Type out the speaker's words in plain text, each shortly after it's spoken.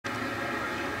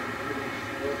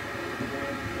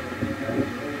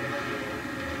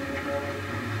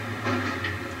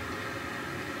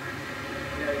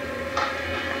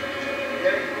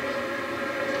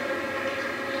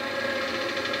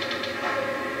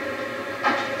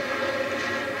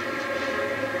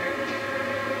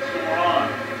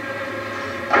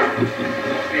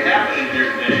What's happening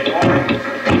here today?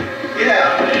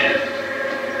 Yeah.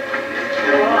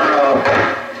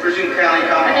 Richland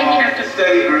County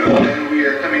Study Group, and we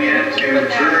are coming in to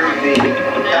observe the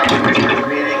county commissioners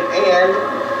meeting and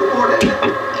report it.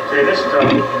 Okay, this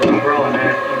umbrella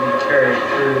mat can be carried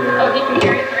through there. Oh, he can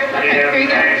carry it through? Okay, Yeah, here you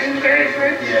go. thanks. You can carry it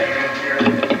through? Yeah.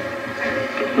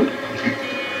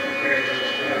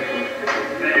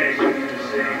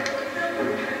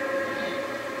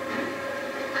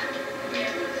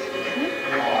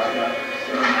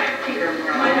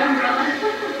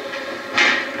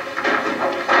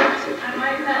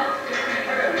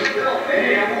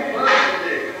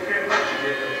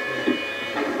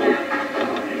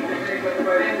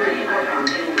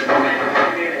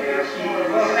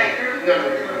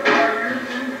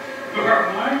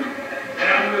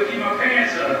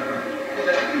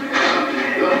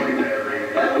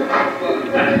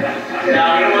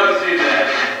 Now, you want to see that?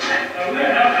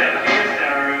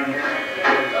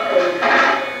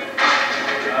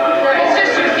 It's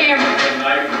just your camera.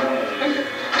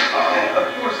 Of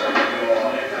course I can go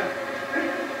on it.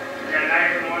 Got a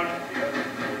knife in one?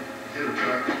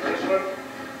 This one?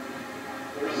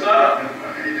 What's up?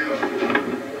 How you doing?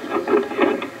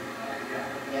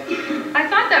 I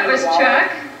thought that was Chuck.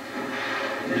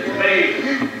 It's me.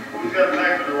 Who's got a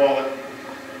knife in their wallet?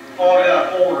 Oh, I got a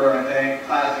folder, I think,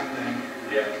 plastic thing.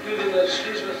 Yeah.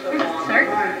 Sorry?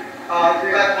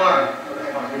 That one.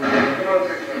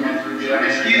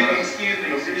 Excuse me.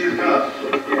 Get your cuffs.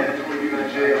 Yeah, before you go to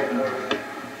jail.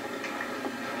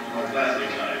 Plastic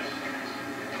knives.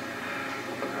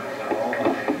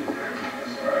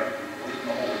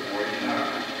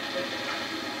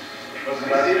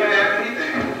 I didn't have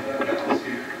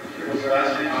anything.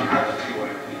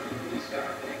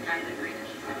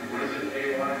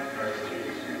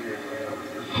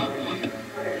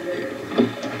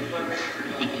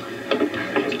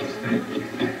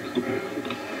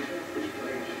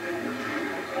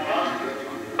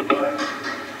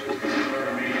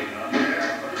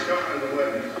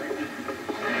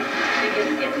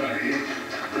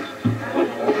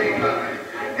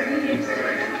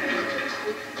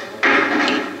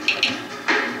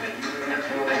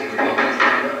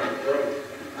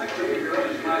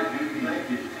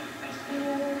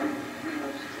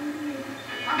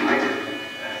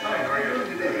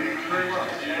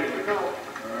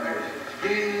 We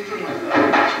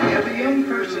have a young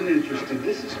person interested.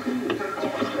 This is cool.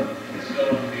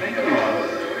 Thank you.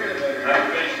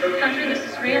 Hunter, this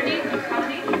is Randy and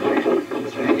Connie.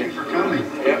 Thank you for coming.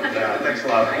 Yeah, thanks a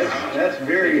lot. That's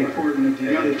very important that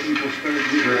the young people start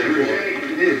getting through it.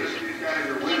 It is.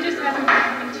 He just hasn't been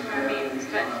coming to our meetings,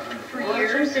 but for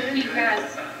years, he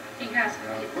has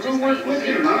We're just going to work with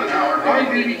been him. Why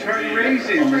did you try to raise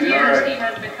him? For years, he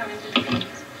has been coming to the meetings.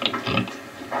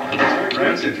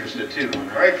 Brent's interested too.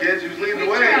 All right, kids, who's leading We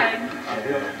the way? tried.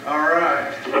 All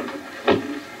right.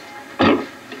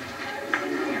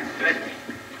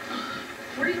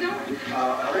 Where are you going?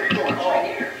 Where are you going?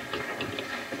 Right here.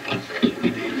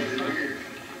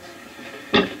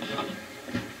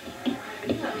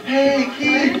 Hey,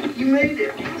 kid, you made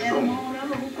it.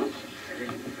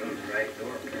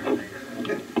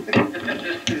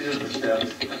 These are the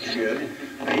steps. That's good.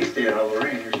 Now you stay out of the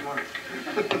rain. You're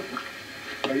smart.